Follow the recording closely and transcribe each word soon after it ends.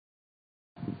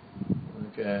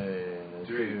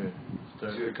Okay,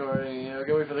 start recording.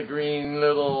 Okay, wait for the green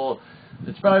little.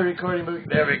 It's probably recording.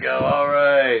 There we go. All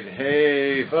right.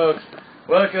 Hey, folks.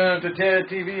 Welcome to TED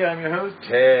TV. I'm your host,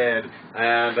 Ted.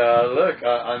 And look,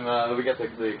 we got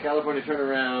the California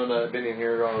turnaround. Been in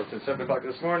here almost since 7 o'clock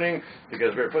this morning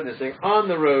because we're putting this thing on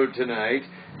the road tonight.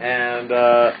 And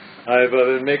I've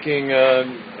been making.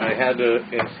 I had to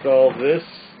install this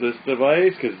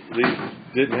device because these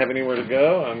didn't have anywhere to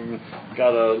go.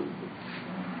 Got a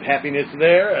happiness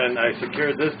there, and I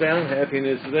secured this down.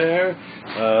 Happiness there.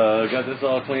 Got this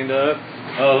all cleaned up.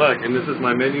 Oh look, and this is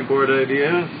my menu board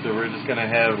idea. So we're just gonna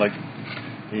have like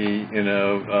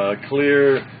the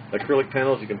clear acrylic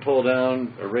panels you can pull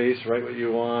down, erase, write what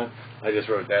you want. I just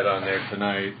wrote that on there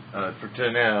tonight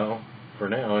for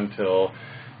now until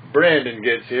Brandon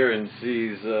gets here and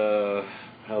sees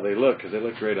how they look, because they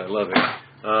look great. I love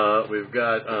it. We've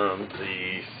got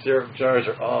the syrup jars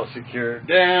are all secured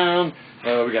down.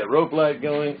 We got rope light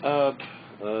going up.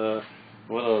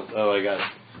 What else? Oh, I got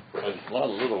a lot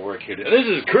of little work here. This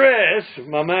is Chris,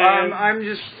 my man. I'm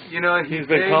just, he's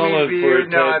been calling for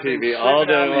TED TV all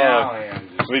day long.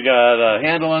 We got a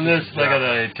handle on this. I got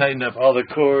to tighten up all the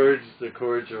cords. The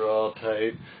cords are all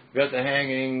tight. We got the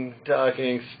hanging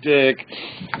docking stick.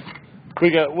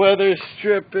 We got weather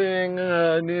stripping,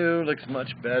 new, looks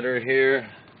much better here.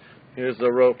 Here's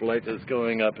the rope light that's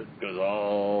going up. It goes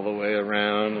all the way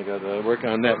around. I got to work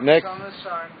on that next.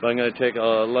 So I'm going to take a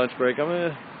lunch break. I'm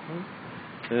going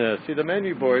to see the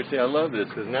menu board. See, I love this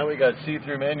because now we got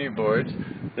see-through menu boards.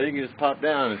 They can just pop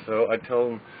down. And so I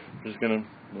told them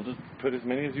we'll just put as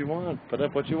many as you want. Put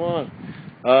up what you want.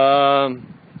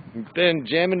 Been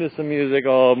jamming to some music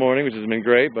all morning, which has been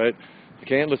great, but you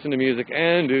can't listen to music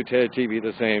and do TED TV at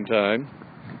the same time.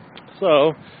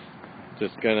 So,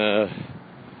 just gonna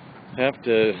have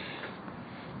to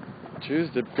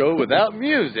choose to go without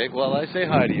music while I say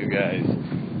hi to you guys.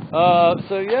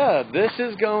 So yeah, this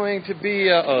is going to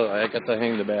be, oh, I got to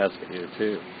hang the basket here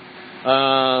too.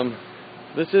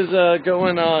 This is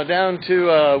going down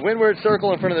to Windward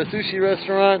Circle in front of the sushi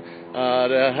restaurant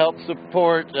to help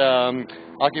support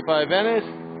Occupy Venice.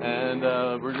 And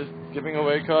we're just giving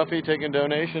away coffee, taking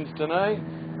donations tonight.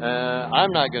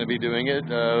 I'm not going to be doing it.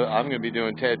 I'm going to be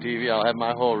doing TED TV. I'll have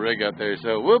my whole rig up there.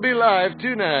 So we'll be live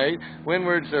tonight,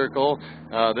 Windward Circle.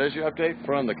 There's your update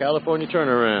from the California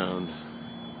turnaround.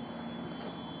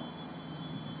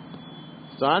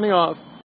 Signing off.